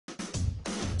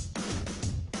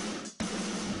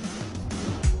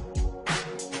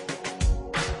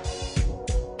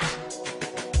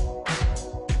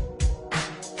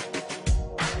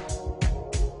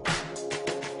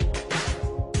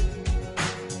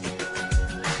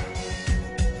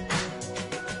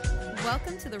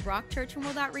Welcome to the Rock Church and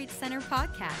World Outreach Center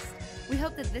podcast. We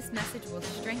hope that this message will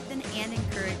strengthen and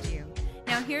encourage you.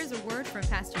 Now here's a word from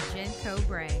Pastor Jen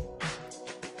Cobrae.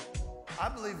 I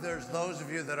believe there's those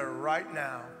of you that are right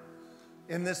now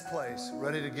in this place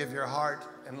ready to give your heart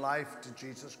and life to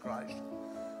Jesus Christ.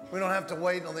 We don't have to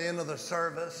wait until the end of the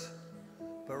service,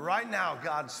 but right now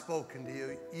God's spoken to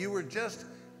you. You were just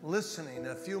listening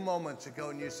a few moments ago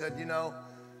and you said,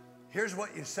 here's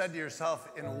what you said to yourself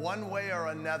in one way or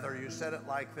another. You said it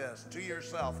like this to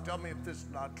yourself. Tell me if this is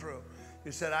not true.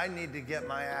 You said, I need to get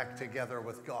my act together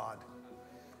with God.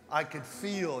 You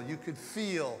could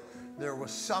feel there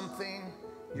was something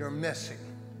you're missing.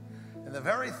 And the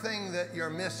very thing that you're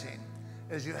missing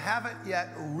is you haven't yet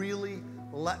really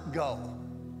let go.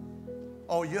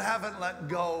 Oh, you haven't let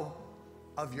go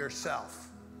of yourself.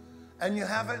 And you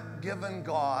haven't given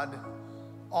God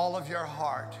all of your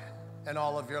heart and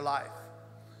all of your life.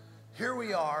 Here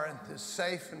we are in this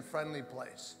safe and friendly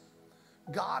place.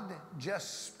 God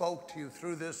just spoke to you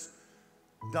through this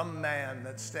dumb man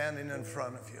that's standing in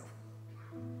front of you.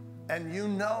 And you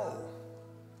know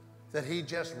that he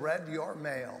just read your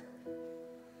mail.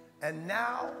 And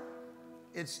now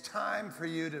it's time for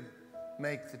you to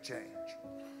make the change.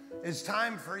 It's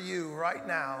time for you right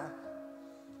now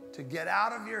to get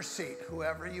out of your seat,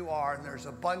 whoever you are, and there's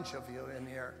a bunch of you in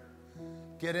here.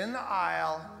 Get in the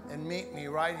aisle and meet me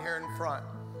right here in front.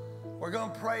 We're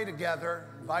going to pray together,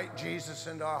 invite Jesus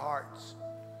into our hearts.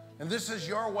 And this is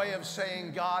your way of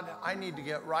saying, God, I need to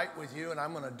get right with you, and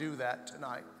I'm going to do that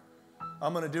tonight.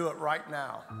 I'm going to do it right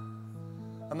now.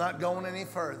 I'm not going any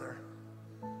further.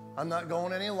 I'm not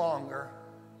going any longer.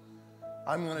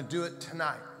 I'm going to do it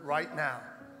tonight, right now.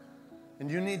 And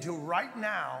you need to right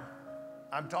now,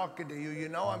 I'm talking to you, you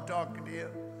know I'm talking to you.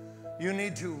 You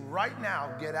need to right now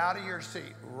get out of your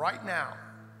seat, right now,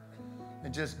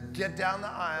 and just get down the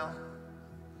aisle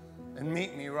and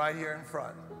meet me right here in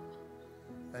front.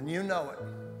 And you know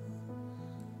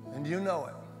it. And you know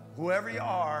it. Whoever you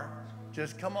are,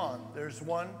 just come on. There's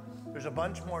one, there's a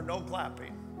bunch more, no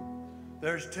clapping.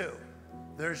 There's two,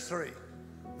 there's three,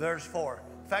 there's four.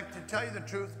 In fact, to tell you the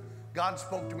truth, God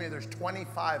spoke to me, there's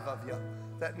 25 of you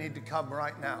that need to come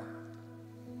right now.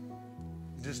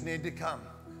 You just need to come.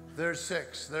 There's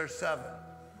 6, there's 7,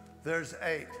 there's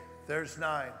 8, there's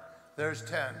 9, there's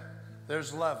 10,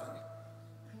 there's 11.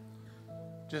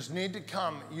 Just need to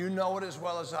come. You know it as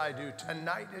well as I do.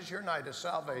 Tonight is your night of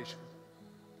salvation.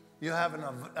 You have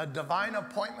a divine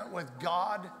appointment with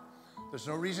God. There's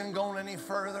no reason going any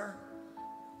further.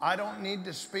 I don't need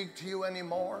to speak to you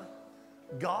anymore.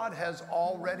 God has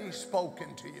already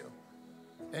spoken to you.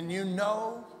 And you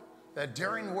know that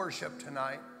during worship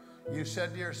tonight, you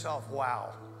said to yourself,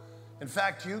 wow. In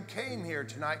fact, you came here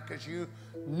tonight because you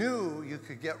knew you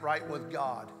could get right with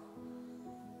God.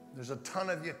 There's a ton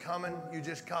of you coming. You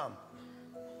just come.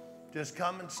 Just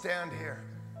come and stand here.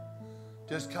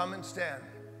 Just come and stand.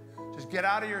 Just get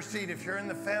out of your seat. If you're in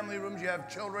the family rooms, you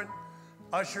have children,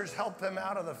 ushers, help them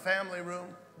out of the family room.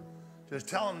 Just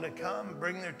tell them to come,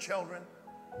 bring their children.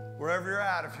 Wherever you're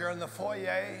at, if you're in the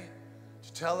foyer,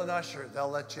 just tell an usher, they'll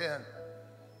let you in.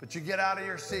 But you get out of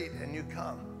your seat and you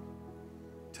come.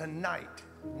 Tonight,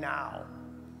 now,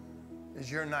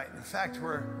 is your night. In fact,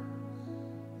 we're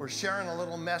sharing a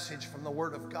little message from the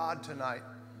Word of God tonight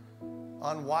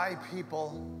on why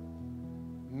people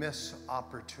miss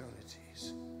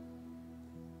opportunities.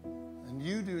 And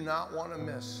you do not want to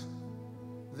miss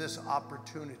this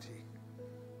opportunity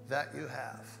that you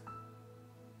have.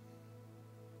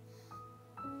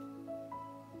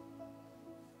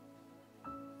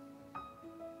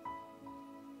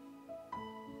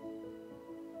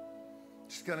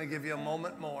 Just going to give you a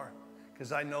moment more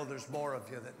because I know there's more of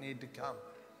you that need to come.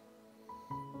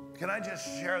 Can I just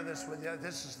share this with you?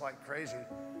 This is like crazy.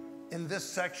 In this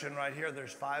section right here,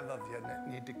 there's 5 of you that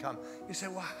need to come. You say,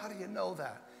 well, how do you know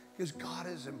that? Because God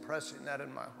is impressing that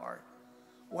in my heart.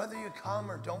 Whether you come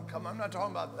or don't come, I'm not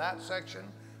talking about that section.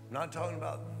 I'm not talking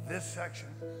about this section.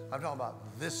 I'm talking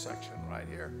about this section right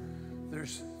here.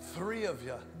 There's 3 of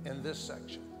you in this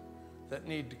section that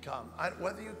need to come.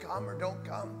 Whether you come or don't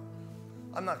come,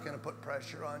 I'm not going to put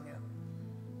pressure on you.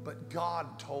 But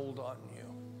God told on you.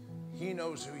 He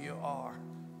knows who you are.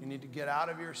 You need to get out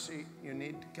of your seat. You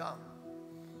need to come.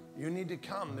 You need to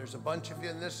come. There's a bunch of you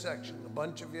in this section, a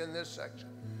bunch of you in this section,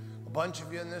 a bunch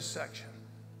of you in this section.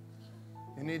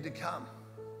 You need to come.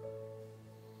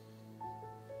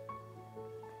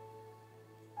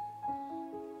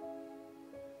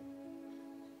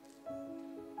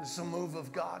 This is a move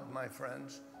of God, my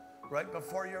friends. Right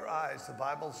before your eyes, the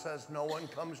Bible says no one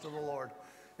comes to the Lord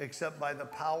except by the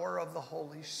power of the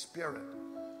Holy Spirit.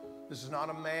 This is not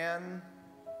a man.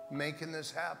 making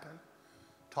this happen,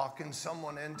 talking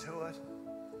someone into it.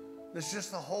 It's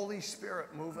just the Holy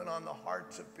Spirit moving on the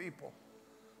hearts of people.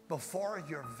 Before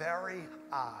your very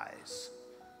eyes,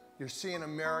 you're seeing a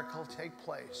miracle take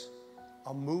place.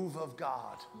 A move of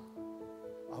God.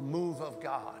 A move of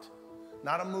God.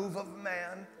 Not a move of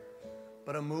man,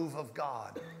 but a move of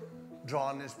God.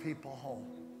 Drawing his people home.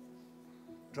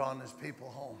 Drawing his people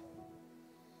home.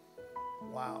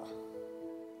 Wow.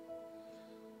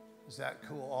 Is that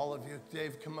cool? All of you,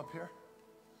 Dave, come up here.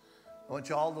 I want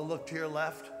you all to look to your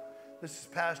left. This is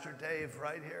Pastor Dave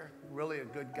right here. Really a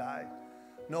good guy.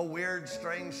 No weird,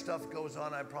 strange stuff goes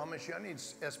on, I promise you. I need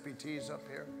SPTs up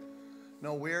here.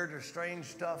 No weird or strange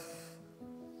stuff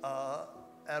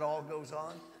at all goes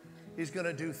on. He's going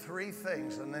to do 3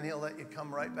 things, and then he'll let you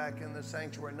come right back in the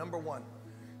sanctuary. Number 1,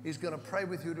 he's going to pray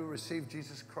with you to receive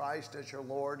Jesus Christ as your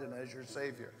Lord and as your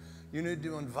Savior. You need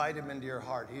to invite him into your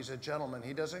heart. He's a gentleman.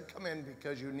 He doesn't come in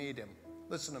because you need him.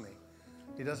 Listen to me.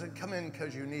 He doesn't come in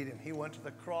because you need him. He went to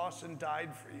the cross and died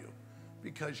for you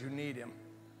because you need him.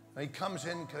 He comes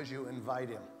in because you invite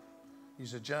him.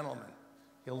 He's a gentleman.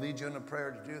 He'll lead you in a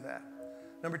prayer to do that.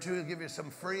 Number 2, he'll give you some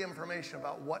free information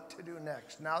about what to do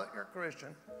next. Now that you're a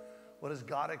Christian, what does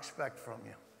God expect from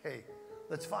you? Hey,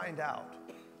 let's find out.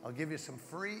 I'll give you some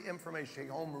free information. Take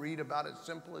home, read about it.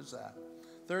 Simple as that.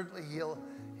 Thirdly,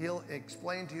 he'll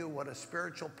explain to you what a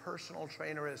spiritual personal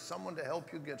trainer is, someone to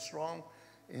help you get strong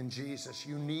in Jesus.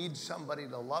 You need somebody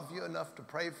to love you enough to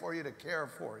pray for you, to care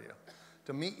for you,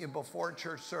 to meet you before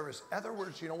church service. In other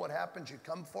words, you know what happens? You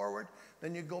come forward,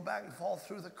 then you go back and fall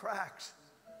through the cracks.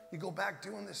 You go back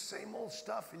doing the same old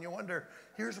stuff, and you wonder,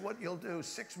 here's what you'll do.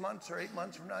 6 months or 8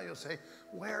 months from now, you'll say,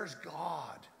 where's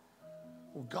God?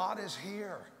 Well, God is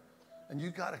here, and you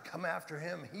got to come after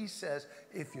him. He says,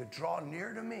 if you draw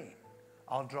near to me,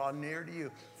 I'll draw near to you.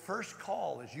 First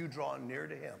call is you draw near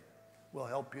to him. We'll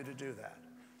help you to do that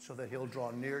so that he'll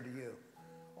draw near to you.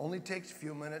 Only takes a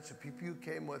few minutes. The people you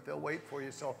came with, they'll wait for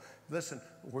you. So listen,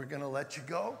 we're going to let you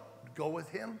go. Go with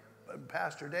him,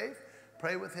 Pastor Dave.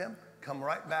 Pray with him. Come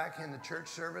right back in the church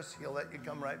service. He'll let you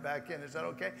come right back in. Is that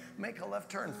okay? Make a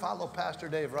left turn. Follow Pastor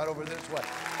Dave right over this way.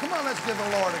 Come on, let's give the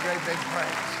Lord a great big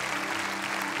praise.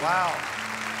 Wow.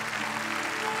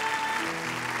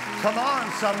 Come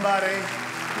on, somebody.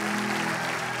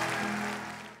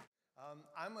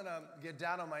 I'm going to get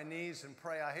down on my knees and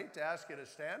pray. I hate to ask you to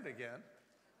stand again.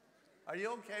 Are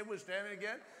you okay with standing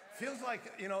again? Feels like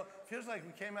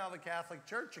we came out of the Catholic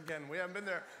Church again. We haven't been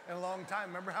there in a long time.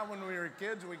 Remember how when we were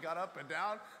kids, we got up and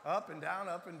down, up and down,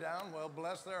 up and down? Well,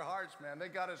 bless their hearts, man. They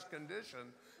got us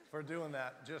conditioned for doing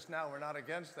that. Just now, we're not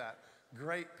against that.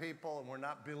 Great people, and we're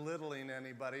not belittling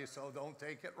anybody, so don't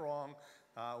take it wrong.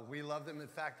 We love them. In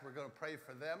fact, we're going to pray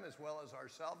for them as well as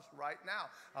ourselves right now.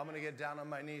 I'm going to get down on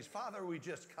my knees. Father, we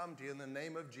just come to you in the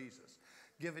name of Jesus,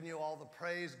 giving you all the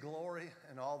praise, glory,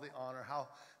 and all the honor. How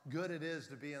good it is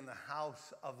to be in the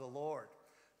house of the Lord.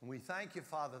 And we thank you,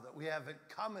 Father, that we haven't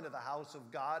come into the house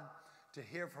of God to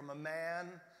hear from a man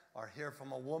or hear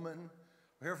from a woman,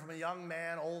 or hear from a young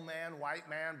man, old man, white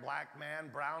man, black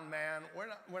man, brown man.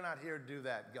 We're not here to do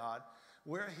that, God.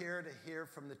 We're here to hear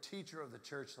from the teacher of the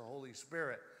church, the Holy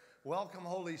Spirit. Welcome,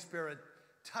 Holy Spirit.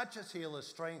 Touch us, heal us,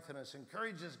 strengthen us,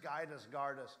 encourage us, guide us,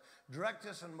 guard us, direct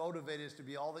us, and motivate us to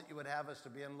be all that you would have us to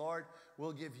be. And Lord,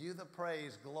 we'll give you the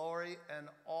praise, glory, and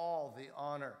all the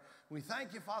honor. We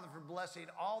thank you, Father, for blessing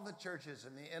all the churches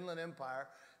in the Inland Empire,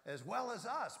 as well as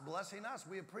us, blessing us.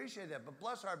 We appreciate that. But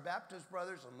bless our Baptist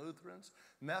brothers and Lutherans,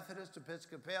 Methodists,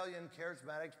 Episcopalian,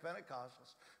 Charismatics,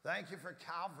 Pentecostals. Thank you for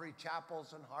Calvary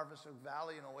Chapels and Harvest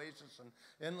Valley and Oasis and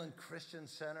Inland Christian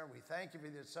Center. We thank you for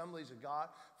the Assemblies of God,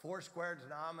 Foursquare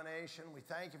Denomination. We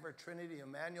thank you for Trinity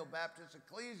Emmanuel Baptist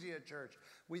Ecclesia Church.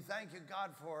 We thank you,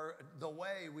 God, for The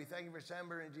Way. We thank you for San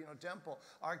Bernardino Temple,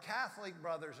 our Catholic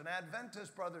brothers and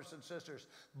Adventist brothers and sisters.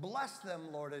 Bless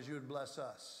them, Lord, as you would bless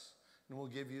us. And we'll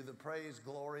give you the praise,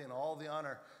 glory, and all the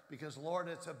honor because, Lord,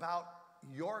 it's about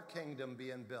your kingdom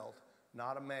being built,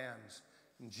 not a man's.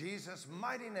 In Jesus'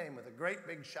 mighty name, with a great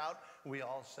big shout, we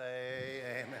all say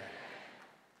amen.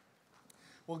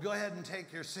 Well, go ahead and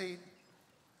take your seat.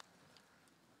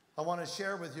 I want to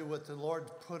share with you what the Lord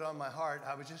put on my heart.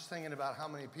 I was just thinking about how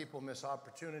many people miss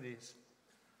opportunities.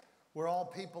 We're all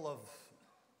people of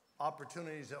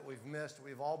opportunities that we've missed.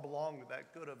 We've all belonged to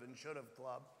that could have and should have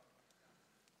club.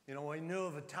 You know, we knew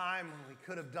of a time when we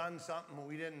could have done something, but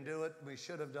we didn't do it. We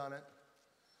should have done it.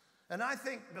 And I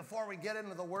think before we get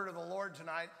into the word of the Lord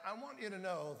tonight, I want you to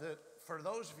know that for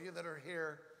those of you that are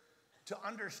here, to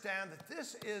understand that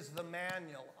this is the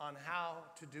manual on how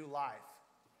to do life.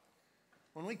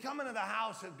 When we come into the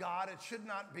house of God, it should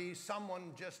not be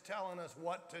someone just telling us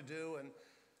what to do and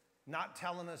not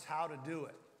telling us how to do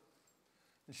it.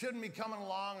 It shouldn't be coming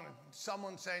along and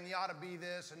someone saying you ought to be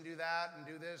this and do that and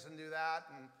do this and do that,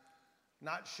 and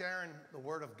not sharing the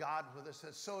Word of God with us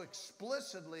that so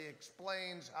explicitly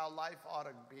explains how life ought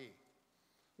to be.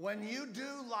 When you do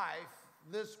life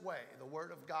this way, the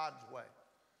Word of God's way,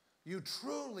 you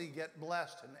truly get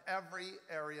blessed in every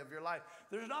area of your life.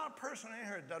 There's not a person in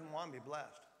here that doesn't want to be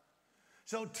blessed.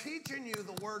 So teaching you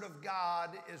the Word of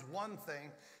God is one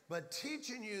thing, but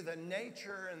teaching you the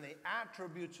nature and the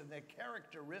attributes and the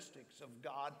characteristics of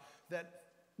God that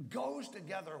goes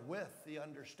together with the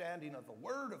understanding of the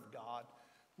Word of God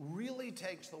really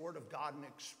takes the Word of God and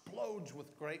explodes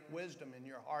with great wisdom in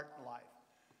your heart and life.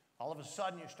 All of a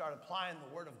sudden you start applying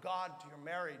the Word of God to your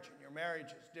marriage, and your marriage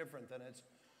is different than it's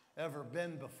ever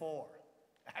been before.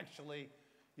 Actually,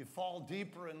 you fall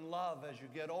deeper in love as you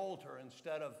get older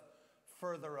instead of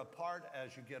further apart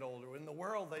as you get older. In the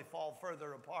world, they fall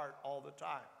further apart all the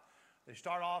time. They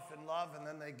start off in love, and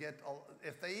then they get,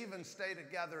 if they even stay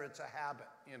together, it's a habit.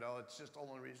 You know, it's just the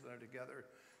only reason they're together is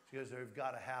because they've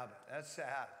got a habit. That's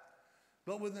sad.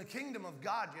 But with the kingdom of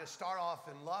God, you start off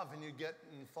in love, and you get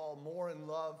and fall more in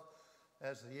love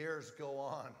as the years go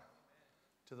on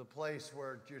to the place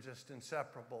where you're just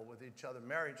inseparable with each other.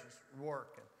 Marriages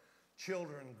work, and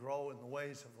children grow in the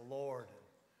ways of the Lord. And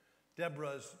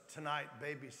Deborah's tonight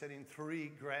babysitting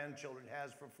 3 grandchildren,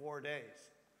 has for 4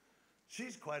 days.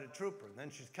 She's quite a trooper. And then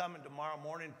she's coming tomorrow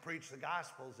morning to preach the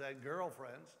Gospels at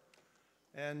Girlfriends.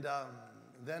 And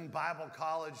then Bible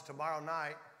college tomorrow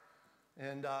night.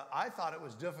 And I thought it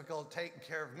was difficult taking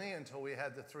care of me until we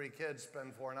had the 3 kids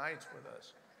spend 4 nights with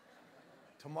us.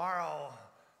 Tomorrow,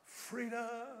 freedom.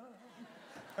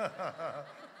 But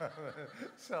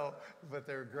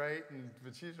they're great.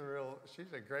 But she's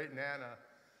a great nana.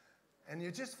 And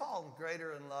you just fall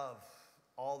greater in love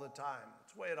all the time.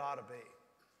 It's the way it ought to be.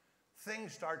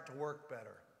 Things start to work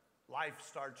better. Life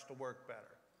starts to work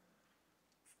better.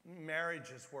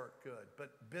 Marriages work good,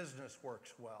 but business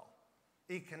works well.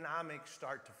 Economics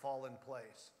start to fall in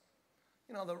place.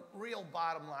 You know, the real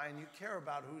bottom line, you care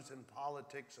about who's in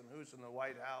politics and who's in the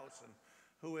White House and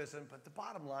who isn't, but the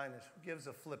bottom line is who gives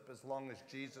a flip as long as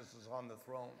Jesus is on the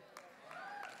throne.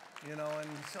 You know, and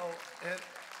so it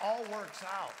all works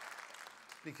out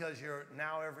because you're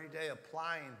now every day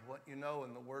applying what you know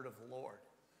in the Word of the Lord.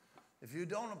 If you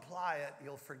don't apply it,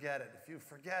 you'll forget it. If you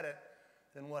forget it,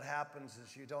 then what happens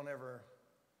is you don't ever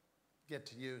get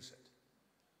to use it.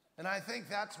 And I think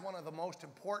that's one of the most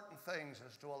important things,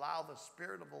 is to allow the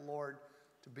Spirit of the Lord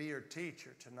to be your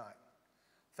teacher tonight.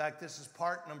 In fact, this is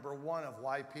part number 1 of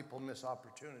why people miss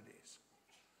opportunities.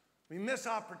 We miss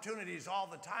opportunities all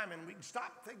the time, and we can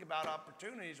stop thinking about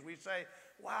opportunities. We say,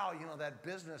 wow, you know, that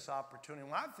business opportunity.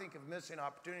 When I think of missing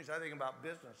opportunities, I think about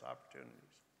business opportunities.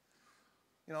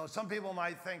 You know, some people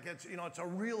might think it's a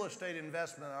real estate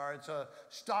investment, or it's a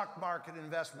stock market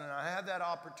investment. I had that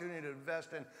opportunity to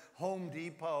invest in Home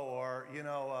Depot or,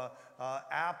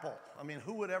 Apple. I mean,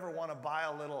 who would ever want to buy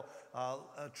a little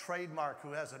trademark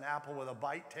who has an apple with a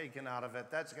bite taken out of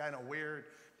it? That's kind of weird.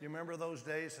 Do you remember those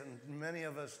days? And many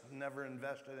of us never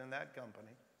invested in that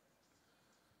company.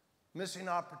 Missing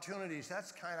opportunities,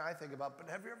 that's kind of I think about. But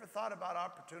have you ever thought about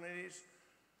opportunities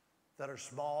that are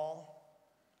small?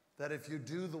 That if you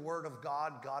do the Word of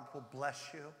God, God will bless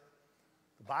you.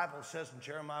 The Bible says in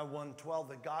Jeremiah 1:12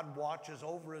 that God watches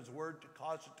over His Word to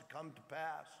cause it to come to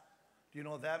pass. Do you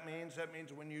know what that means? That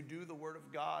means when you do the Word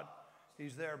of God,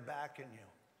 He's there backing you.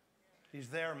 He's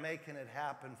there making it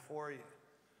happen for you.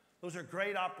 Those are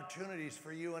great opportunities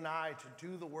for you and I to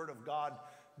do the Word of God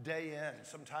day in.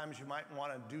 Sometimes you might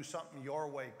want to do something your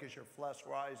way because your flesh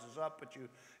rises up, but you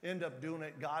end up doing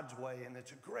it God's way, and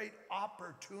it's a great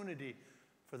opportunity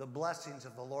for the blessings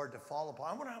of the Lord to fall upon.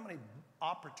 I wonder how many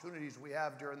opportunities we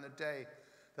have during the day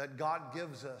that God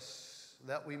gives us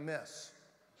that we miss.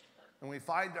 And we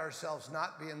find ourselves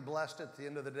not being blessed at the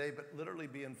end of the day, but literally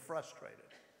being frustrated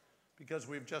because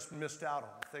we've just missed out on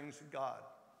the things of God.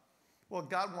 Well,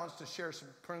 God wants to share some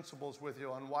principles with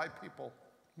you on why people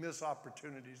miss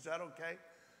opportunities. Is that okay?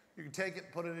 You can take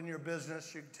it, put it in your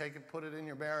business. You can take it, put it in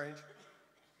your marriage.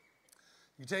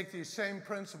 You take these same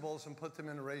principles and put them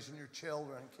into raising your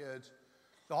children and kids.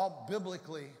 They're all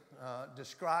biblically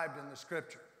described in the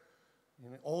Scripture.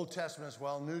 In the Old Testament as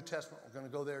well, New Testament. We're going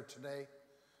to go there today.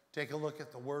 Take a look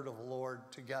at the Word of the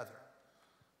Lord together.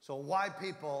 So why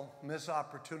people miss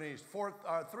opportunities.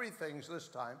 3 things this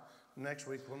time. Next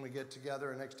week when we get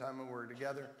together, and next time when we're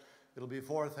together, it'll be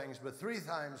 4 things. But 3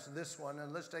 times this one,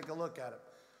 and let's take a look at it.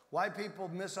 Why people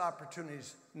miss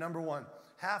opportunities. Number 1,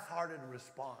 half-hearted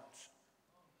response.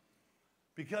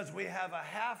 because we have a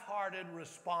half-hearted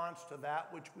response to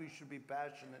that which we should be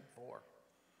passionate for.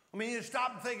 I mean, you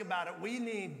stop and think about it. We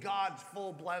need God's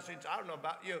full blessings. I don't know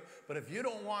about you, but if you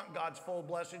don't want God's full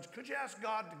blessings, could you ask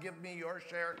God to give me your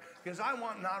share? Because I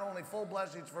want not only full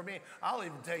blessings for me, I'll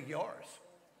even take yours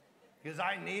because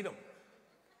I need them.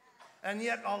 And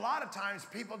yet, a lot of times,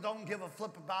 people don't give a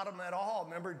flip about them at all.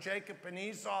 Remember Jacob and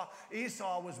Esau?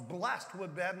 Esau was blessed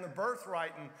with having the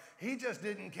birthright, and he just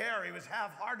didn't care. He was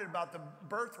half-hearted about the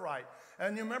birthright.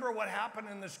 And you remember what happened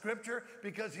in the scripture?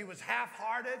 Because he was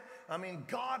half-hearted. I mean,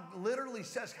 God literally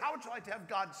says, how would you like to have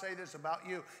God say this about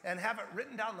you? And have it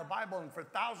written down in the Bible, and for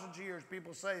thousands of years,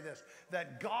 people say this,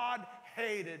 that God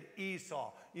hated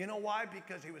Esau. You know why?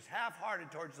 Because he was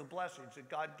half-hearted towards the blessings that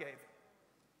God gave him.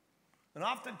 And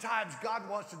oftentimes, God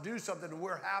wants to do something and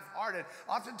we're half-hearted.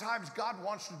 Oftentimes, God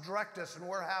wants to direct us and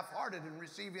we're half-hearted in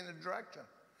receiving the direction.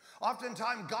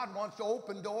 Oftentimes, God wants to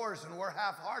open doors and we're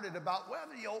half-hearted about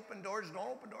whether you open doors, don't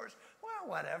open doors.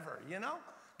 Well, whatever, you know.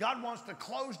 God wants to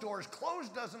close doors.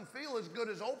 Closed doesn't feel as good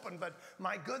as open, but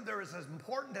my good, there is as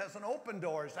important as an open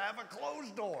door is to have a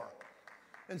closed door.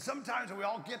 And sometimes we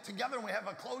all get together and we have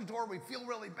a closed door. We feel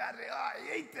really bad. Oh, I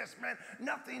hate this, man.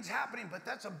 Nothing's happening. But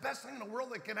that's the best thing in the world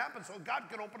that can happen. So God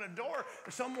could open a door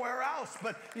somewhere else.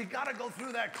 But you got to go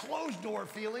through that closed door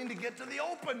feeling to get to the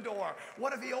open door.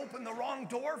 What if he opened the wrong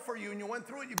door for you and you went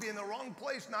through it? You'd be in the wrong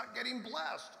place, not getting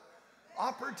blessed.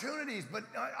 Opportunities. But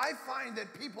I find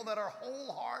that people that are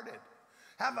wholehearted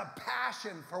have a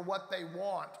passion for what they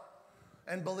want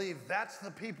and believe that's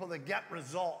the people that get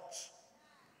results.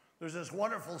 There's this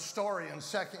wonderful story in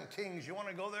 2 Kings. You want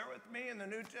to go there with me in the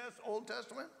Old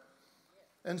Testament?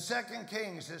 In 2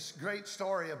 Kings, this great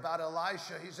story about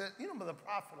Elisha. He said, you know the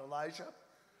prophet Elijah?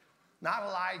 Not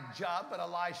Elijah, but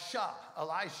Elisha.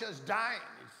 Elisha's dying.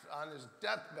 He's on his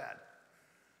deathbed.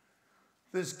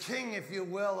 This king, if you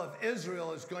will, of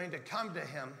Israel is going to come to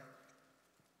him.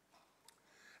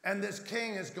 And this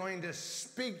king is going to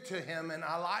speak to him. And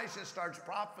Elisha starts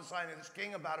prophesying to this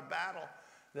king about a battle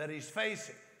that he's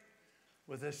facing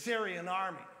with the Syrian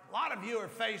army. A lot of you are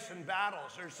facing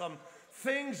battles. There's some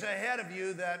things ahead of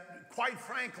you that, quite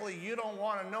frankly, you don't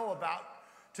want to know about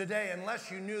today unless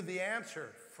you knew the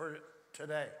answer for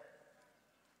today.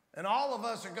 And all of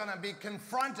us are going to be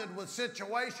confronted with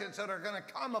situations that are going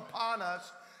to come upon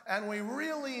us, and we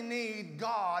really need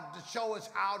God to show us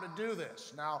how to do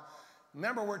this. Now,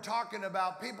 remember, we're talking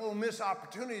about people who miss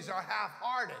opportunities are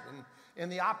half-hearted in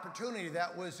the opportunity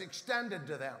that was extended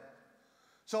to them.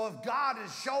 So if God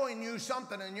is showing you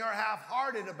something and you're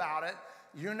half-hearted about it,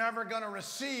 you're never going to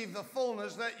receive the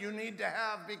fullness that you need to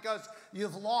have because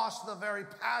you've lost the very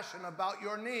passion about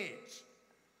your needs.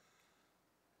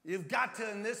 You've got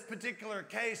to, in this particular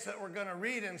case that we're going to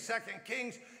read in 2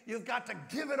 Kings, you've got to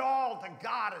give it all to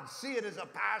God and see it as a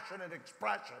passionate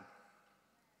expression.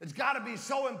 It's got to be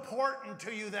so important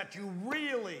to you that you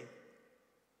really,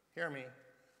 hear me,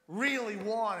 really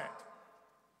want it.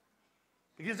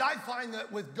 Because I find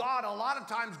that with God, a lot of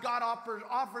times God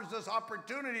offers us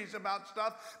opportunities about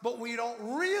stuff, but we don't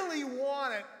really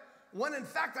want it. When in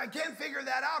fact, I can't figure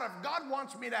that out. If God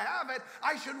wants me to have it,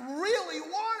 I should really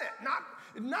want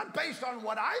it. Not based on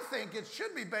what I think, it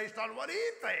should be based on what he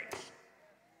thinks.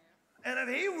 And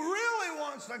if he really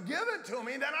wants to give it to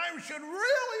me, then I should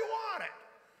really want it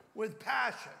with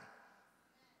passion,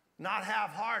 not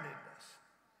half-heartedness.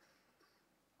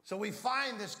 So we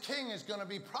find this king is going to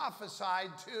be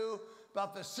prophesied to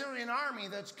about the Syrian army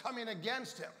that's coming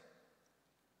against him.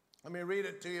 Let me read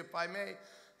it to you if I may.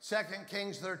 2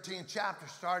 Kings 13th chapter,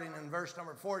 starting in verse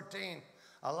number 14.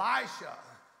 Elisha,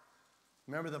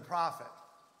 remember the prophet.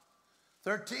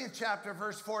 13th chapter,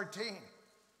 verse 14.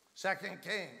 2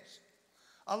 Kings.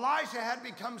 Elisha had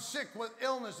become sick with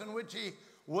illness in which he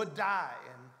would die.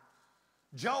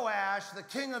 And Joash, the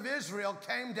king of Israel,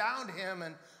 came down to him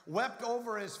and wept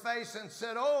over his face and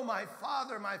said, "Oh, my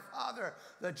father,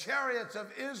 the chariots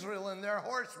of Israel and their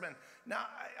horsemen." Now,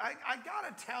 I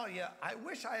got to tell you, I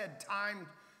wish I had time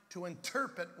to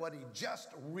interpret what he just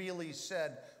really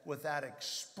said with that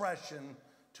expression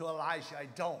to Elisha. I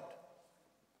don't.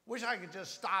 Wish I could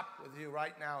just stop with you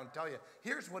right now and tell you,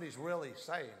 here's what he's really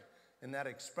saying in that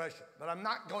expression. But I'm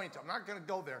not going to. I'm not going to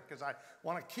go there because I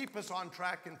want to keep us on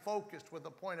track and focused with the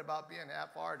point about being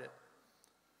half-hearted.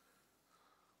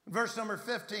 Verse number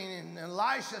 15, and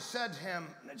Elisha said to him,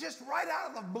 just right out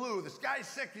of the blue, this guy's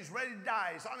sick, he's ready to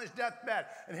die, he's on his deathbed,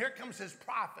 and here comes his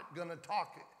prophet going to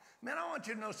talk. Man, I want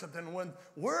you to know something. When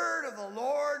word of the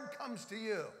Lord comes to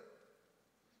you,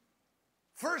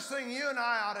 First thing you and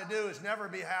I ought to do is never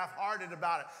be half-hearted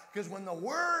about it. Because when the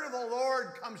word of the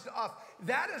Lord comes to us,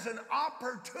 that is an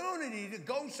opportunity to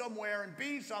go somewhere and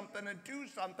be something and do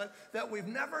something that we've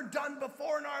never done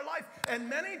before in our life. And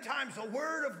many times the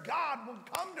word of God will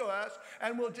come to us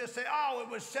and we'll just say, oh, it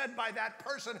was said by that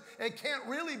person. It can't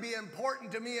really be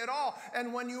important to me at all.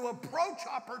 And when you approach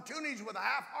opportunities with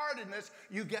half-heartedness,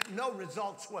 you get no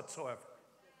results whatsoever.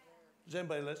 Is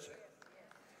anybody listening?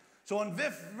 So in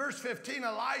verse 15,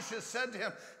 Elisha said to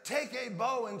him, take a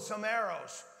bow and some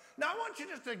arrows. Now I want you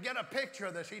just to get a picture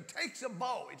of this. He takes a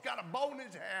bow. He's got a bow in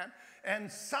his hand and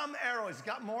some arrows. He's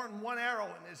got more than one arrow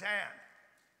in his hand.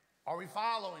 Are we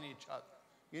following each other?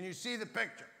 Can you see the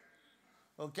picture?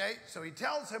 Okay, so he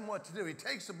tells him what to do. He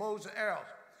takes the bows and arrows.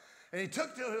 And he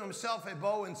took to himself a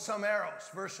bow and some arrows.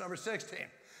 Verse number 16.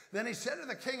 Then he said to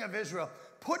the king of Israel,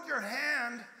 put your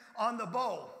hand on the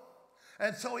bow.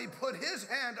 And so he put his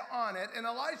hand on it, and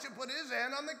Elisha put his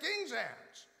hand on the king's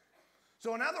hands.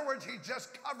 So in other words, he's just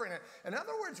covering it. In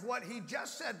other words, what he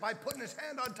just said by putting his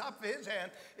hand on top of his hand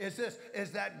is this,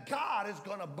 is that God is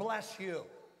going to bless you.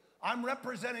 I'm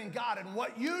representing God, and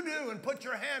what you do and put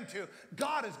your hand to,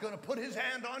 God is going to put his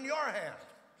hand on your hand.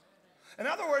 In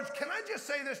other words, can I just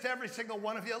say this to every single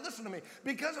one of you? Listen to me.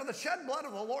 Because of the shed blood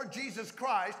of the Lord Jesus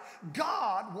Christ,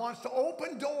 God wants to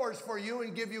open doors for you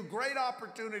and give you great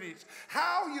opportunities.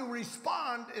 How you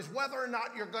respond is whether or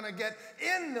not you're going to get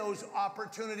in those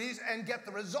opportunities and get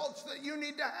the results that you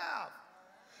need to have.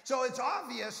 So it's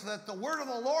obvious that the word of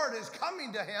the Lord is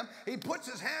coming to him. He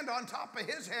puts his hand on top of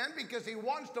his hand because he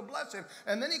wants to bless him.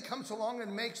 And then he comes along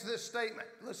and makes this statement.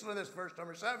 Listen to this, verse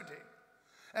number 17.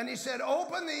 And he said,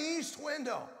 open the east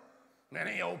window. And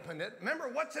he opened it. Remember,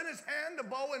 what's in his hand? A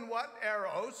bow and what?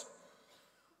 Arrows.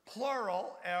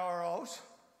 Plural, arrows.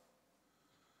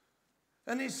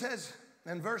 And he says,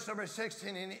 in verse number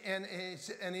 16, and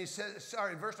he says,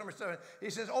 sorry, verse number 7, he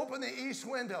says, open the east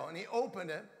window. And he opened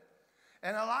it.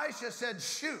 And Elisha said,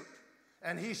 shoot.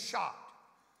 And he shot.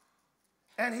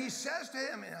 And he says to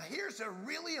him, and here's a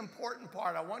really important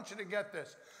part. I want you to get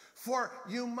this. For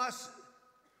you must...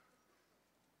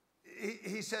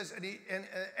 He says, and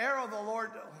arrow of the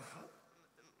Lord,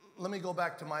 let me go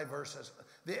back to my verses.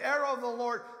 The arrow of the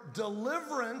Lord,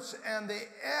 deliverance, and the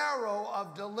arrow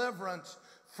of deliverance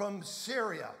from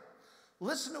Syria.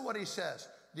 Listen to what he says.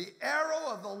 The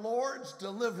arrow of the Lord's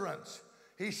deliverance.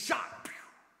 He shot.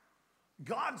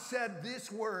 God said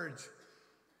these words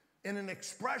in an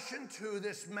expression to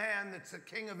this man that's the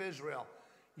king of Israel.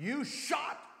 You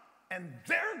shot, and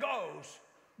there goes.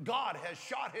 God has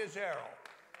shot his arrow.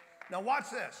 Now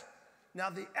watch this. Now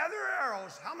the other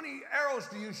arrows, how many arrows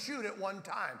do you shoot at one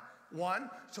time? One.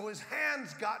 So his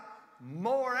hands got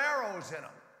more arrows in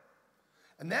them.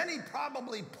 And then he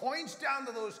probably points down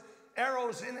to those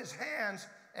arrows in his hands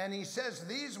and he says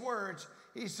these words.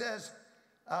 He says,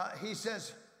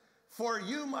 for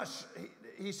you must,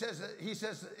 he said,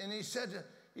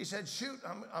 shoot,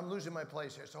 I'm losing my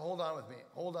place here, so hold on with me.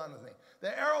 Hold on with me.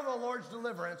 The arrow of the Lord's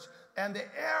deliverance and the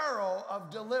arrow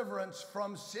of deliverance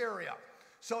from Syria.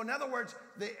 So in other words,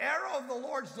 the arrow of the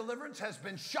Lord's deliverance has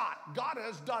been shot. God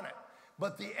has done it.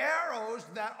 But the arrows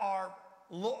that are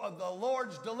the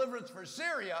Lord's deliverance for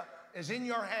Syria is in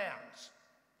your hands.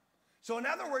 So in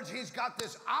other words, he's got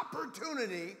this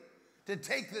opportunity to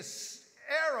take the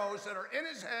arrows that are in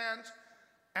his hands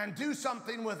and do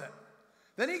something with it.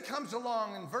 Then he comes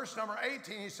along in verse number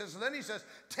 18, he says,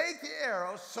 take the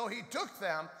arrows. So he took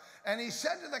them, and he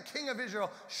said to the king of Israel,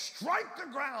 strike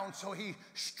the ground. So he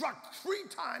struck 3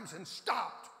 times and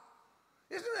stopped.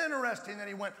 Isn't it interesting that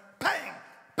he went bang,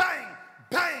 bang,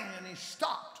 bang, and he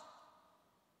stopped?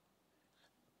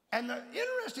 And the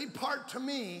interesting part to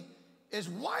me is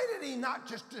why did he not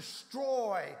just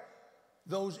destroy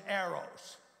those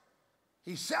arrows?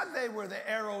 He said they were the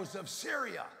arrows of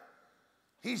Syria.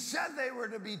 He said they were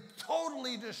to be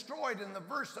totally destroyed in the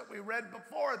verse that we read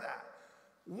before that.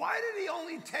 Why did he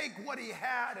only take what he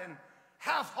had and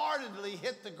half-heartedly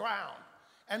hit the ground?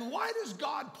 And why does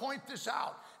God point this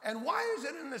out? And why is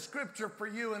it in the scripture for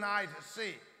you and I to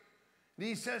see? And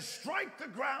he says, strike the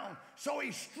ground. So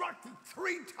he struck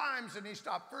 3 times and he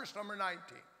stopped. Verse number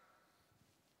 19.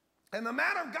 And the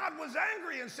man of God was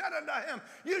angry and said unto him,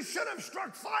 you should have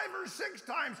struck 5 or 6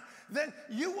 times, then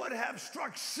you would have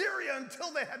struck Syria until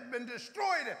they had been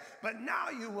destroyed. But now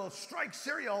you will strike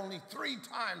Syria only 3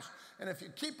 times. And if you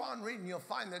keep on reading, you'll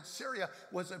find that Syria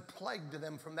was a plague to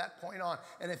them from that point on.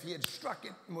 And if he had struck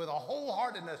it with a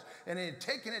wholeheartedness and he had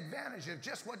taken advantage of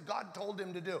just what God told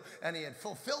him to do, and he had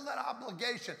fulfilled that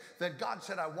obligation that God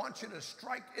said, I want you to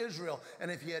strike Israel.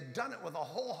 And if he had done it with a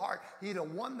whole heart, he'd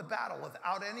have won the battle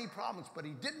without any problems. But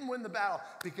he didn't win the battle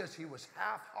because he was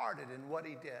half-hearted in what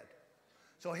he did.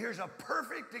 So here's a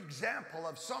perfect example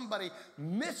of somebody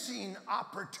missing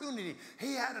opportunity.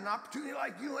 He had an opportunity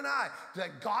like you and I,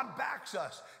 that God backs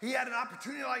us. He had an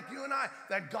opportunity like you and I,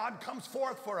 that God comes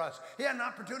forth for us. He had an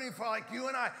opportunity for like you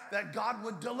and I, that God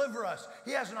would deliver us.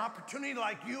 He has an opportunity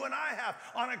like you and I have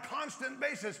on a constant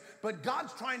basis. But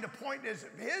God's trying to point his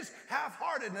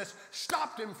half-heartedness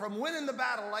stopped him from winning the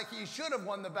battle like he should have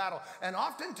won the battle. And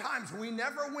oftentimes we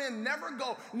never win, never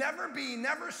go, never be,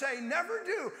 never say, never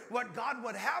do what God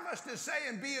would have us to say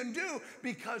and be and do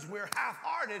because we're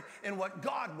half-hearted in what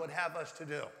God would have us to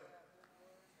do.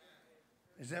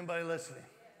 Is anybody listening?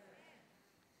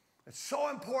 It's so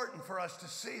important for us to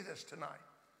see this tonight.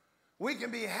 We can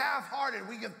be half-hearted.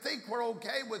 We can think we're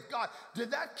okay with God.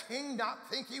 Did that king not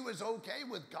think he was okay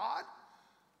with God?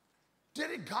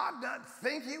 Did God not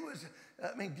think he was,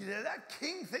 did that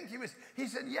king think he was, he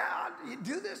said, yeah, you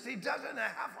do this. He does it in a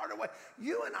half-hearted way.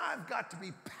 You and I have got to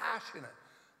be passionate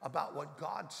about what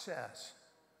God says.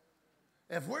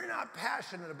 If we're not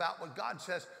passionate about what God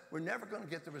says, we're never going to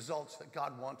get the results that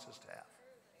God wants us to have.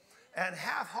 And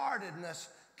half-heartedness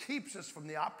keeps us from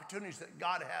the opportunities that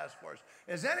God has for us.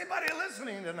 Is anybody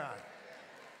listening tonight?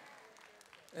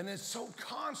 And it's so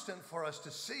constant for us to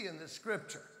see in the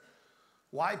scripture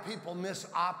why people miss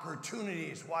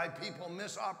opportunities. Why people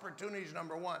miss opportunities,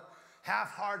 number one,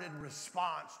 half-hearted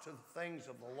response to the things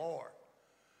of the Lord.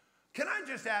 Can I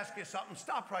just ask you something?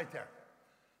 Stop right there.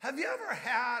 Have you ever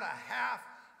had a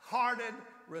half-hearted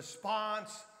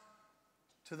response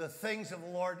to the things of the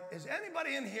Lord? Is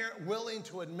anybody in here willing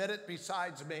to admit it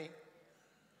besides me?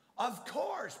 Of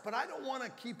course, but I don't want to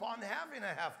keep on having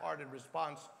a half-hearted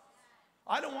response.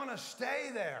 I don't want to stay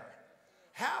there.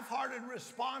 Half-hearted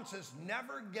responses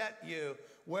never get you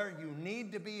where you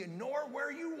need to be, nor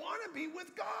where you want to be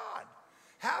with God.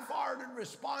 Half-hearted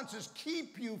responses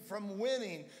keep you from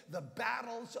winning the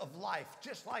battles of life,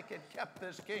 just like it kept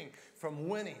this king from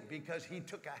winning because he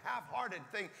took a half-hearted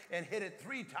thing and hit it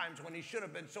 3 times when he should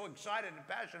have been so excited and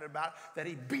passionate about it that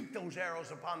he beat those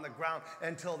arrows upon the ground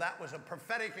until that was a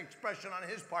prophetic expression on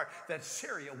his part that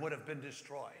Syria would have been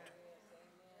destroyed.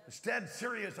 Instead,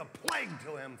 Syria is a plague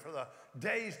to him for the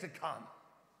days to come.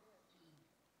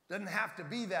 Doesn't have to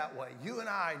be that way. You and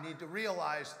I need to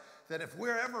realize that if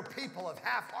we're ever people of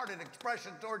half-hearted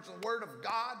expression towards the Word of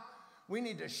God, we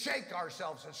need to shake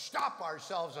ourselves and stop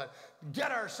ourselves and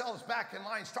get ourselves back in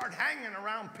line, start hanging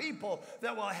around people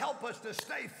that will help us to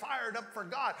stay fired up for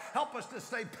God, help us to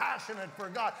stay passionate for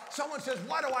God. Someone says,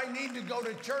 what do I need to go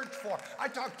to church for? I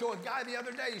talked to a guy the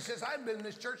other day. He says, I've been in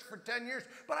this church for 10 years,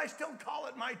 but I still call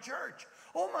it my church.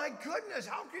 Oh my goodness,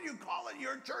 how can you call it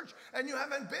your church and you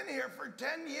haven't been here for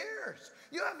 10 years?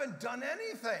 You haven't done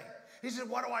anything. He said,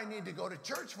 what do I need to go to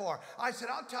church for? I said,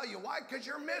 I'll tell you why, because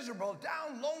you're miserable,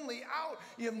 down, lonely, out.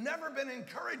 You've never been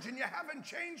encouraged and you haven't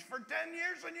changed for 10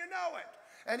 years and you know it.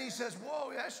 And he says,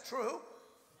 whoa, that's true.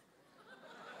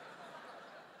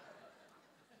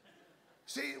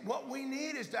 See, what we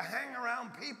need is to hang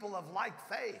around people of like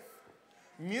faith,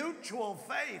 mutual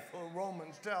faith,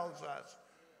 Romans tells us,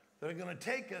 that are going to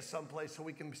take us someplace so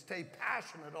we can stay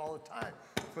passionate all the time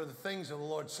for the things of the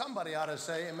Lord. Somebody ought to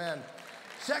say amen.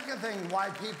 Second thing, why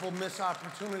people miss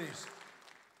opportunities.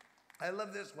 I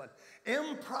love this one.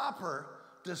 Improper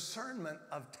discernment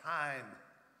of time.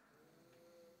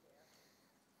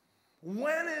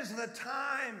 When is the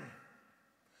time?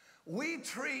 We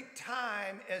treat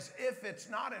time as if it's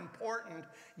not important,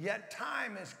 yet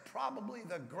time is probably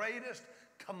the greatest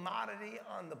commodity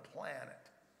on the planet.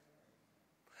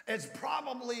 It's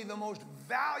probably the most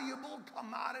valuable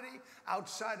commodity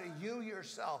outside of you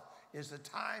yourself is the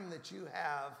time that you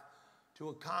have to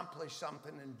accomplish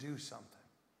something and do something.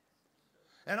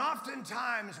 And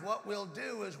oftentimes what we'll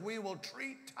do is we will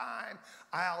treat time,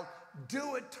 I'll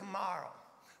do it tomorrow.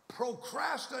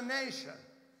 Procrastination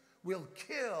will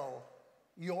kill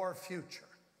your future.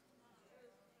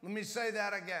 Let me say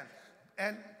that again.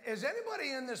 And is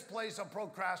anybody in this place a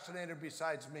procrastinator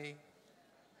besides me?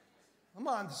 Come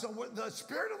on, so the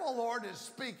Spirit of the Lord is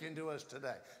speaking to us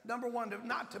today. Number one,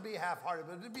 not to be half-hearted,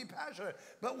 but to be passionate.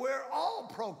 But we're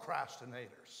all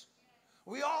procrastinators.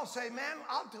 We all say, man,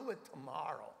 I'll do it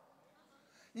tomorrow.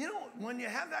 You know, when you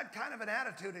have that kind of an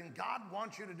attitude and God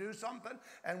wants you to do something,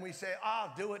 and we say,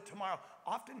 I'll do it tomorrow,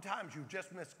 oftentimes you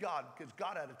just miss God because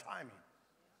God had a timing.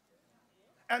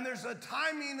 And there's a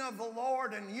timing of the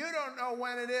Lord, and you don't know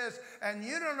when it is, and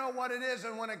you don't know what it is.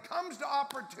 And when it comes to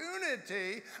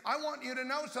opportunity, I want you to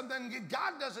know something.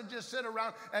 God doesn't just sit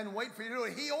around and wait for you to do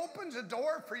it. He opens a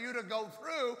door for you to go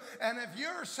through. And if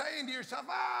you're saying to yourself,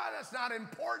 that's not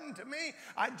important to me,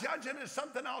 I judge it as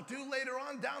something I'll do later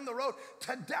on down the road.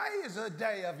 Today is a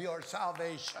day of your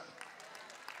salvation.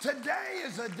 Today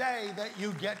is a day that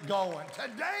you get going.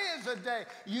 Today is a day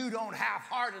you don't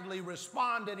half-heartedly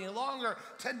respond any longer.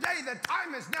 Today, the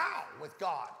time is now with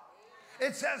God.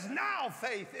 It says now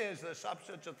faith is the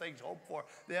substance of things hoped for,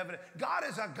 the evidence. God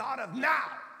is a God of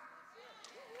now.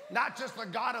 Not just a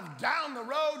God of down the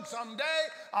road someday.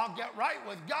 I'll get right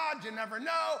with God. You never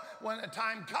know. When the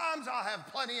time comes, I'll have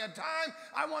plenty of time.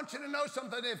 I want you to know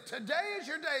something. If today is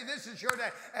your day, this is your day.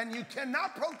 And you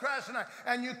cannot procrastinate.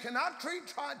 And you cannot treat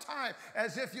time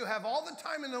as if you have all the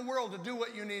time in the world to do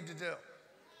what you need to do.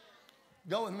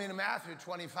 Go with me to Matthew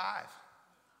 25.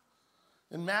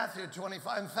 In Matthew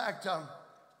 25,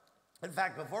 in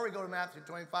fact, before we go to Matthew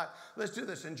 25, let's do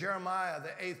this in Jeremiah, the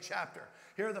 8th chapter.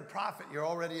 Here the prophet, you're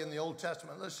already in the Old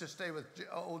Testament. Let's just stay with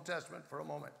Old Testament for a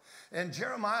moment. In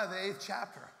Jeremiah, the 8th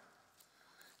chapter.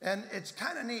 And it's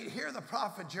kind of neat. Here the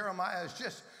prophet Jeremiah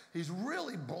he's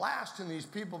really blasting these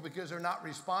people because they're not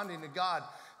responding to God.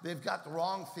 They've got the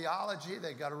wrong theology.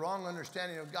 They've got a wrong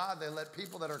understanding of God. They let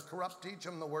people that are corrupt teach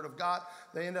them the word of God.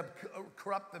 They end up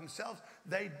corrupt themselves.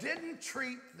 They didn't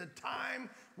treat the time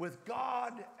with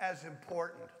God as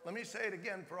important. Let me say it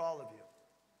again for all of you.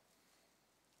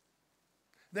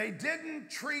 They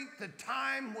didn't treat the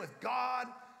time with God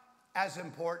as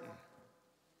important.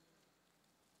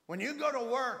 When you go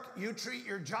to work, you treat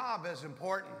your job as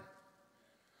important.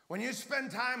 When you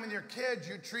spend time with your kids,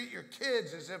 you treat your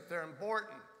kids as if they're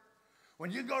important.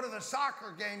 When you go to the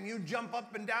soccer game, you jump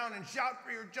up and down and shout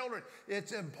for your children.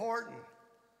 It's important.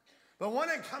 But when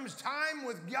it comes time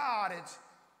with God, it's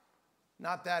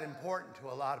not that important to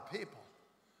a lot of people.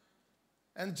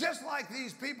 And just like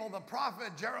these people, the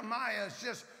prophet Jeremiah is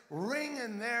just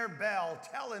ringing their bell,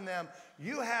 telling them,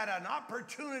 you had an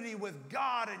opportunity with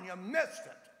God and you missed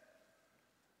it.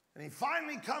 And he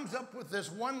finally comes up with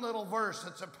this one little verse.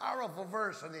 It's a powerful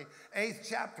verse in the 8th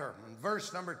chapter, in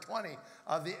verse number 20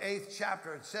 of the 8th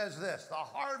chapter. It says this: the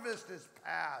harvest is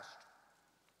past.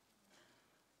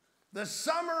 The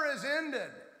summer is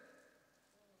ended.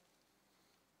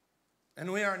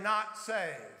 And we are not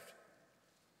saved.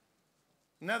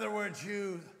 In other words,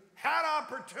 you had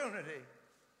opportunity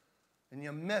and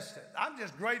you missed it. I'm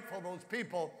just grateful for those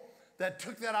people that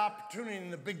took that opportunity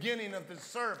in the beginning of the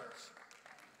service.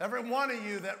 Every one of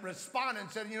you that responded and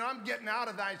said, I'm getting out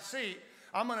of thy seat.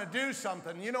 I'm going to do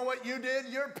something. You know what you did?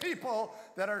 You're people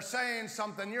that are saying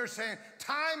something. You're saying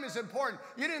time is important.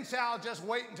 You didn't say, I'll just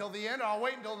wait until the end, or I'll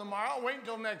wait until tomorrow, I'll wait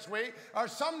until next week, or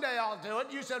someday I'll do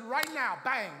it. You said, right now,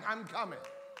 bang, I'm coming.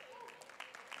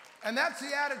 And that's the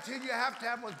attitude you have to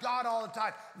have with God all the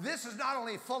time. This is not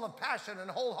only full of passion and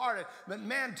wholehearted, but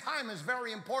man, time is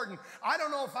very important. I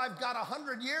don't know if I've got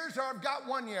 100 years or I've got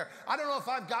 1 year. I don't know if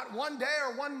I've got 1 day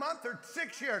or 1 month or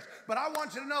 6 years, but I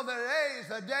want you to know that today is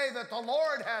the day that the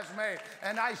Lord has made,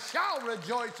 and I shall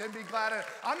rejoice and be glad in it.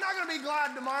 I'm not going to be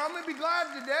glad tomorrow. I'm going to be glad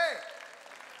today.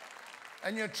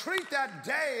 And you treat that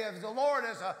day of the Lord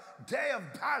as a day of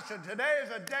passion. Today is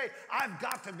a day I've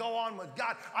got to go on with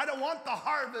God. I don't want the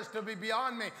harvest to be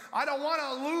beyond me. I don't want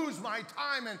to lose my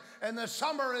time and the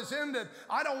summer is ended.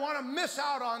 I don't want to miss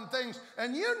out on things.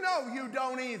 And you know you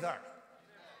don't either.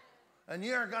 And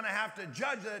you're going to have to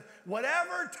judge that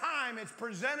whatever time it's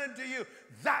presented to you,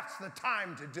 that's the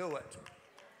time to do it.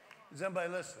 Is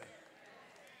anybody listening?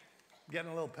 Getting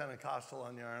a little Pentecostal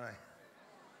on you, aren't I?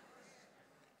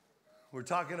 We're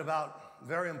talking about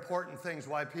very important things,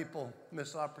 why people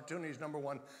miss opportunities. Number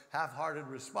one, half-hearted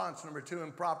response. Number two,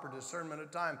 improper discernment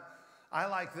of time. I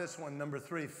like this one. Number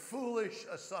three, foolish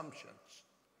assumptions.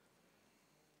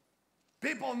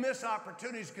 People miss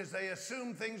opportunities because they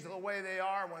assume things are the way they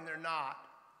are when they're not.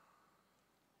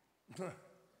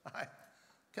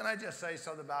 Can I just say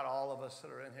something about all of us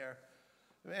that are in here?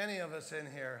 Any of us in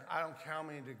here, I don't care how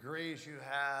many degrees you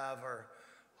have or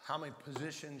how many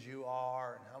positions you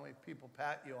are and how many people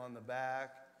pat you on the back.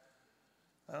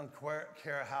 I don't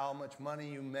care how much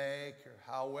money you make or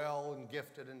how well and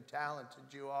gifted and talented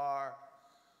you are.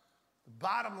 The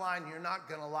bottom line, you're not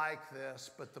going to like this,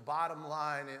 but the bottom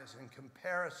line is, in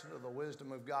comparison to the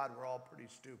wisdom of God, we're all pretty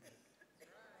stupid.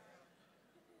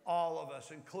 All of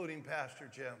us, including Pastor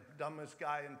Jim, dumbest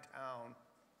guy in town.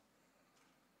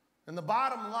 And the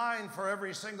bottom line for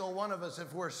every single one of us,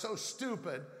 if we're so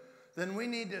stupid, then we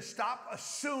need to stop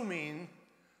assuming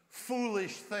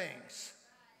foolish things.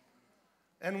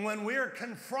 And when we're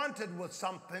confronted with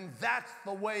something, that's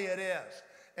the way it is,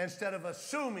 instead of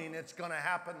assuming it's going to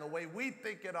happen the way we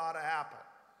think it ought to happen.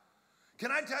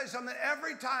 Can I tell you something?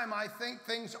 Every time I think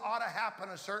things ought to happen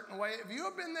a certain way, if you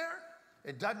have been there,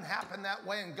 it doesn't happen that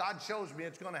way, and God shows me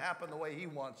it's going to happen the way He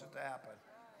wants it to happen.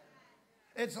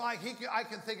 It's like I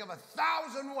can think of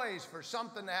 1,000 ways for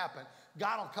something to happen.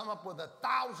 God will come up with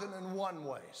 1,001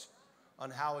 ways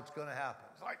on how it's going to happen.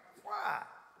 It's like, wow.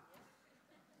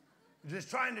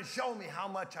 Just trying to show me how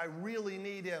much I really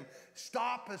need Him.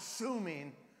 Stop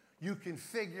assuming you can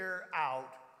figure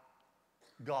out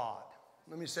God.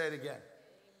 Let me say it again.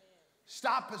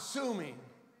 Stop assuming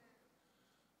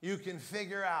you can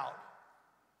figure out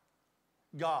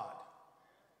God.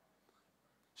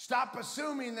 Stop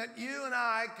assuming that you and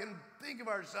I can think of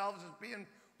ourselves as being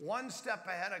one step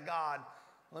ahead of God.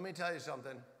 Let me tell you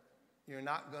something. You're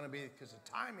not going to be, because the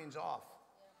timing's off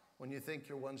when you think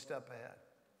you're one step ahead.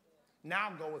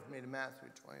 Now go with me to Matthew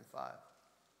 25.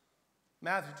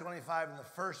 Matthew 25 in the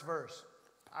first verse.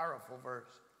 Powerful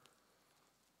verse.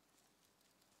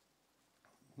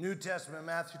 New Testament,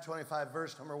 Matthew 25,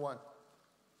 verse number 1.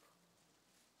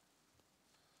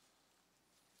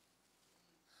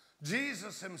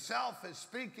 Jesus Himself is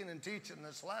speaking and teaching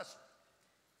this lesson.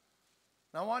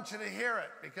 Now I want you to hear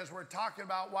it, because we're talking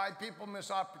about why people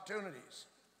miss opportunities.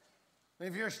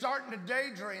 If you're starting to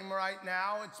daydream right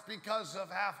now, it's because of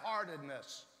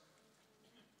half-heartedness.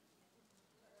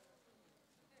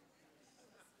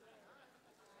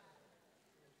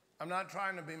 I'm not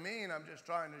trying to be mean, I'm just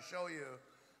trying to show you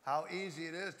how easy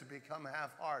it is to become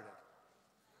half-hearted.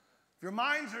 If your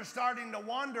minds are starting to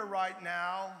wander right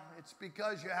now, it's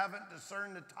because you haven't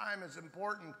discerned the time as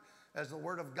important as the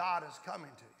Word of God is coming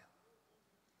to you.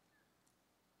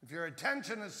 If your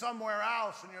attention is somewhere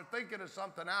else and you're thinking of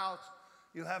something else,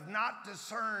 you have not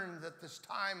discerned that this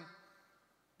time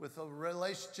with a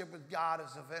relationship with God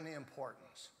is of any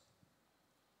importance.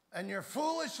 And you're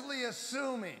foolishly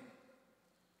assuming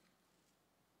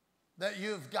that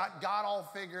you've got God all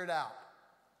figured out.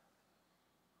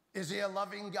 Is He a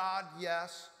loving God?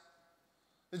 Yes.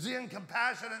 Is He a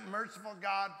compassionate and merciful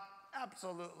God?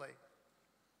 Absolutely.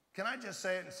 Can I just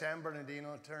say it in San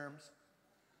Bernardino terms?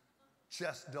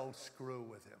 Just don't screw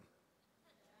with Him,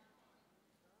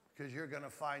 because you're going to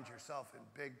find yourself in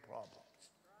big problems.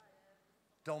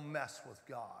 Don't mess with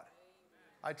God.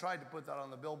 I tried to put that on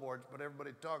the billboards, but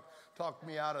everybody talked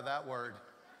me out of that word.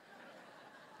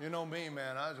 You know me,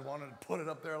 man. I just wanted to put it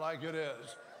up there like it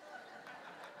is.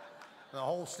 The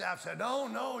whole staff said,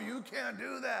 no, you can't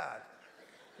do that.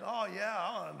 Oh, yeah,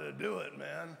 I wanted to do it,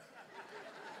 man.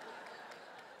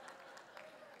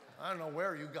 I don't know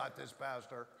where you got this,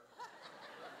 Pastor.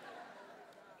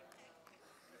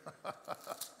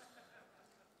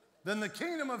 Then the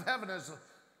kingdom of heaven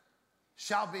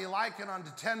shall be likened unto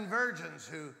 10 virgins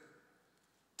who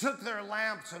took their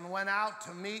lamps and went out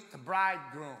to meet the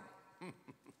bridegroom.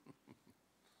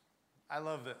 I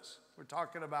love this. We're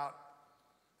talking about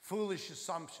foolish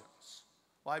assumptions,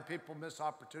 why people miss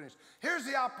opportunities. Here's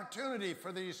the opportunity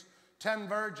for these 10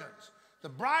 virgins. The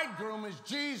bridegroom is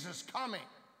Jesus coming.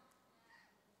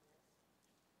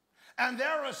 And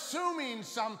they're assuming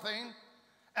something,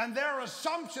 and their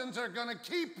assumptions are going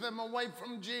to keep them away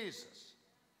from Jesus.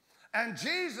 And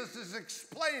Jesus is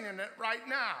explaining it right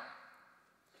now.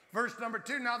 Verse number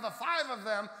 2, now the 5 of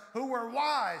them who were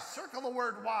wise, circle the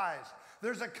word wise.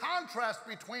 There's a contrast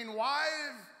between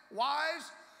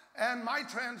wise, and my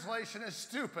translation is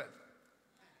stupid.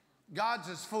 God's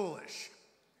is foolish.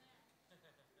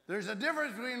 There's a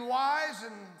difference between wise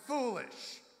and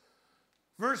foolish.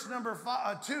 Verse number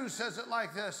 2 says it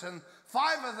like this, and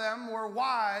 5 of them were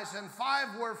wise and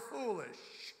 5 were foolish.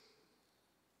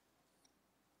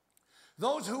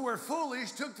 Those who were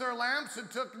foolish took their lamps and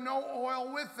took no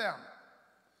oil with them.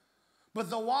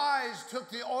 But the wise took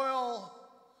the oil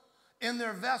in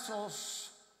their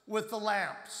vessels with the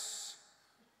lamps.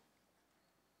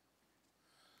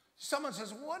 Someone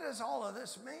says, what does all of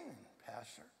this mean,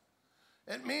 Pastor?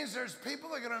 It means there's people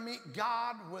that are going to meet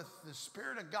God with the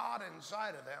Spirit of God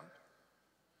inside of them.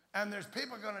 And there's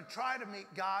people going to try to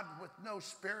meet God with no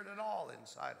Spirit at all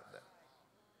inside of them.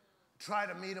 Try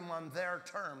to meet Him on their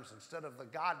terms instead of the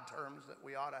God terms that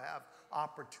we ought to have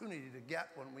opportunity to get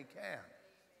when we can.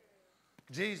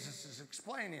 Jesus is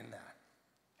explaining that.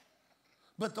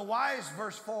 But the wise,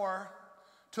 verse 4,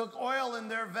 took oil in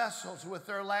their vessels with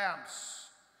their lamps.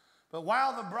 But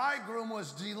while the bridegroom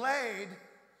was delayed,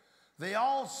 they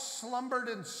all slumbered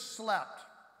and slept.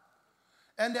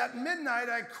 And at midnight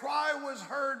a cry was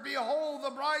heard, behold, the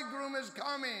bridegroom is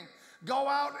coming. Go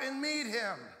out and meet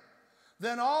him.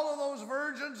 Then all of those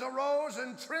virgins arose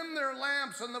and trimmed their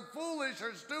lamps, and the foolish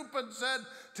or stupid said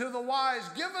to the wise,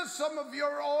 give us some of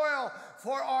your oil,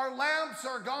 for our lamps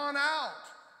are gone out.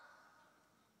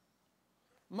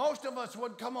 Most of us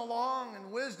would come along in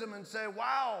wisdom and say,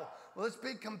 wow, let's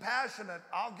be compassionate.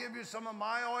 I'll give you some of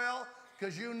my oil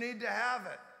because you need to have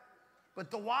it.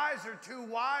 But the wise are too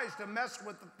wise to mess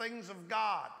with the things of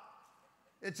God.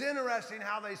 It's interesting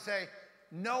how they say,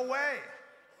 no way,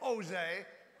 Jose.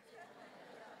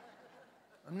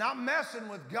 I'm not messing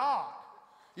with God.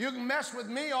 You can mess with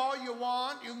me all you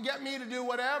want. You can get me to do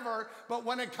whatever. But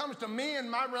when it comes to me and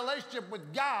my relationship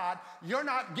with God, you're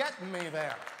not getting me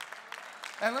there.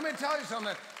 And let me tell you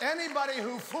something. Anybody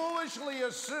who foolishly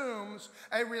assumes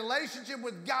a relationship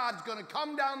with God's going to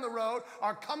come down the road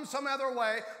or come some other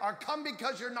way or come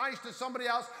because you're nice to somebody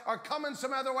else or come in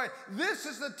some other way, this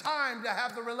is the time to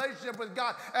have the relationship with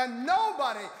God. And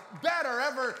nobody better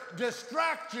ever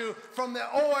distract you from the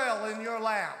oil in your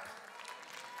lamp.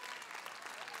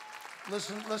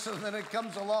 Listen, then it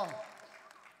comes along.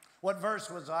 What verse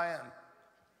was I in?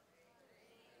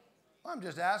 I'm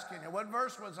just asking you, what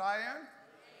verse was I in?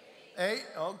 8,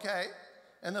 okay.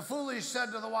 And the foolish said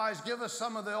to the wise, give us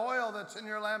some of the oil that's in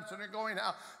your lamps and you're going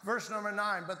out. Verse number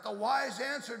 9, but the wise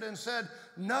answered and said,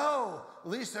 no,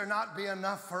 least there not be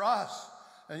enough for us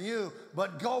and you,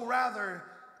 but go rather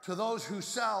to those who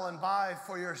sell and buy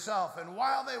for yourself. And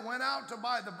while they went out to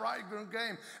buy, the bridegroom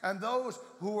came, and those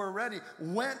who were ready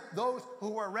went, those who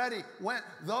were ready went,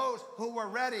 those who were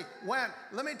ready went.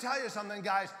 Let me tell you something,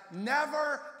 guys.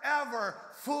 Never, ever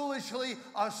foolishly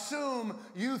assume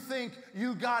you think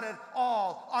you got it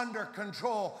all under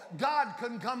control. God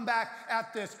can come back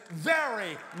at this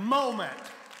very moment.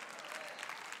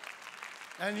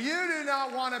 And you do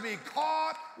not want to be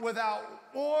caught without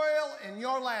oil in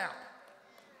your lamp.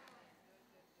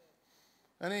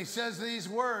 And he says these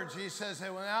words. He says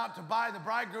they went out to buy, the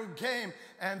bridegroom came,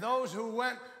 and those who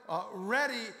went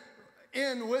ready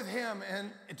in with him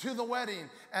and to the wedding,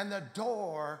 and the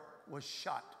door was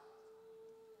shut.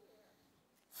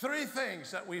 3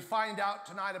 things that we find out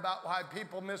tonight about why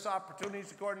people miss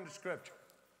opportunities according to Scripture.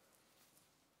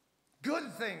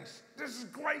 Good things. This is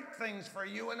great things for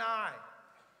you and I.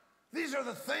 These are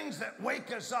the things that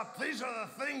wake us up. These are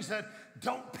the things that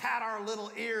don't pat our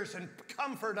little ears and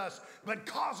comfort us, but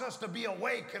cause us to be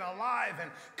awake and alive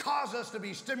and cause us to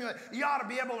be stimulated. You ought to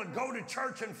be able to go to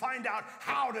church and find out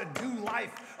how to do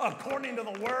life according to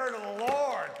the word of the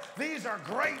Lord. These are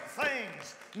great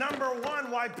things. Number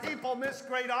 1, why people miss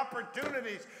great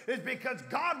opportunities is because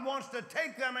God wants to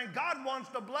take them and God wants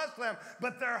to bless them,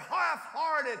 but they're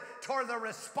half-hearted toward the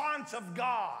response of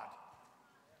God.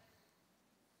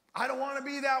 I don't want to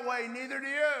be that way, neither do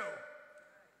you.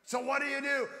 So what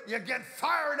do? You get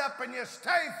fired up and you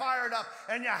stay fired up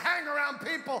and you hang around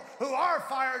people who are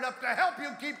fired up to help you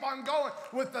keep on going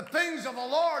with the things of the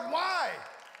Lord. Why?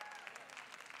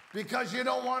 Because you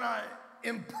don't want to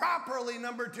improperly,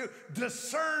 number 2,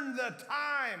 discern the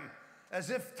time as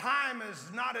if time is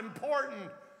not important.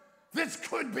 This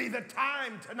could be the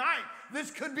time tonight.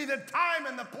 This could be the time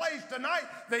and the place tonight.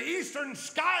 The eastern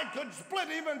sky could split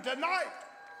even tonight.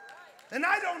 And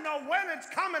I don't know when it's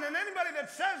coming, and anybody that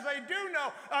says they do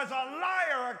know is a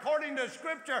liar according to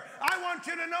Scripture. I want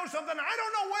you to know something. I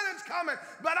don't know when it's coming,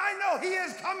 but I know He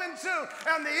is coming soon,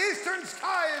 and the eastern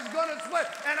sky is going to split,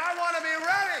 and I want to be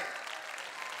ready.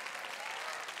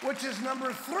 Which is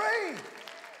number 3.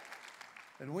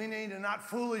 And we need to not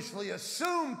foolishly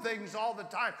assume things all the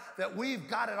time, that we've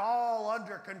got it all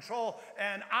under control,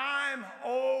 and I'm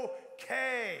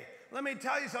okay. Let me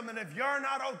tell you something. If you're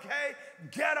not okay,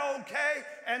 get okay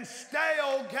and stay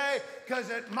okay, because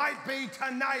it might be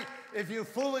tonight if you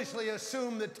foolishly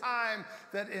assume the time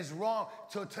that is wrong.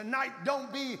 So tonight,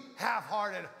 don't be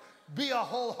half-hearted. Be a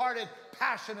wholehearted,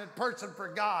 passionate person for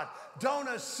God. Don't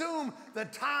assume the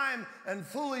time and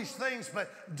foolish things,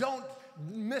 but don't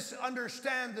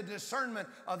misunderstand the discernment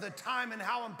of the time and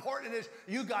how important it is.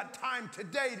 You got time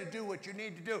today to do what you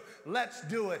need to do. Let's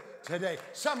do it today.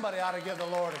 Somebody ought to give the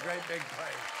Lord a great big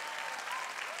praise.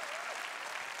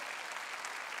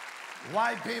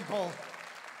 Why people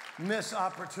miss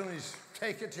opportunities.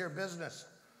 Take it to your business.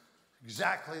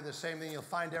 Exactly the same thing. You'll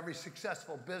find every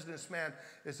successful businessman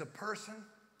is a person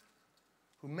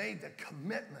who made the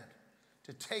commitment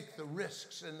to take the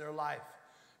risks in their life.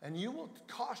 And you will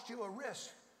cost you a risk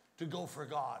to go for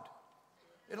God.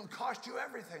 It'll cost you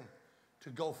everything to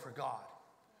go for God.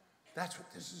 That's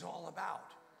what this is all about.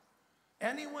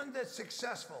 Anyone that's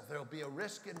successful, there'll be a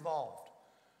risk involved.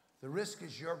 The risk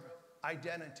is your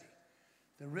identity.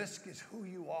 The risk is who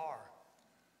you are.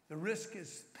 The risk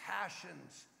is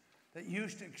passions that you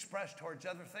used to express towards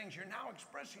other things, you're now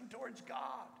expressing towards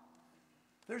God.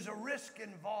 There's a risk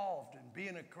involved in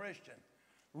being a Christian.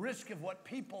 Risk of what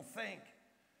people think,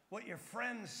 what your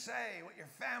friends say, what your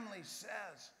family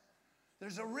says.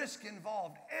 There's a risk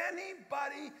involved.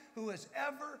 Anybody who has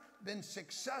ever been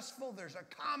successful, there's a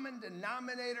common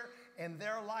denominator in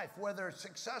their life. Whether it's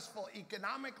successful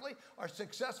economically or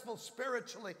successful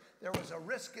spiritually, there was a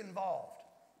risk involved.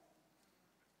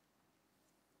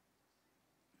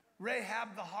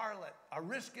 Rahab the harlot, a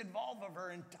risk involved of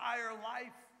her entire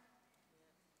life.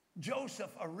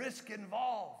 Joseph, a risk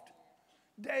involved.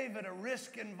 David, a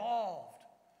risk involved.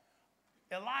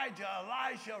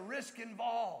 Elijah, risk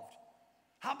involved.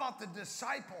 How about the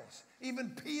disciples?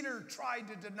 Even Peter tried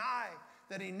to deny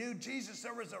that he knew Jesus.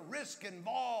 There was a risk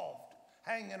involved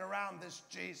hanging around this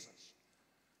Jesus.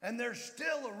 And there's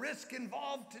still a risk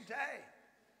involved today.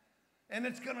 And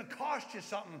it's going to cost you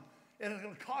something. It's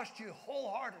going to cost you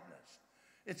wholeheartedness.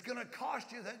 It's going to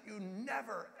cost you that you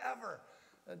never, ever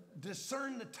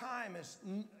discern the time as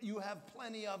you have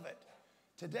plenty of it.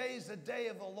 Today is the day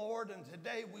of the Lord, and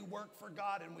today we work for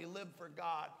God and we live for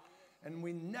God. And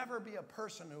we never be a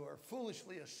person who are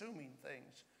foolishly assuming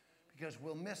things, because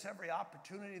we'll miss every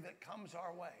opportunity that comes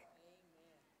our way.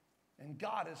 And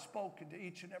God has spoken to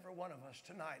each and every one of us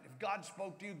tonight. If God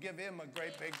spoke to you, give him a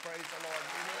great big praise the Lord.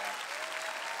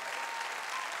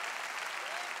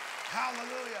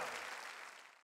 Hallelujah.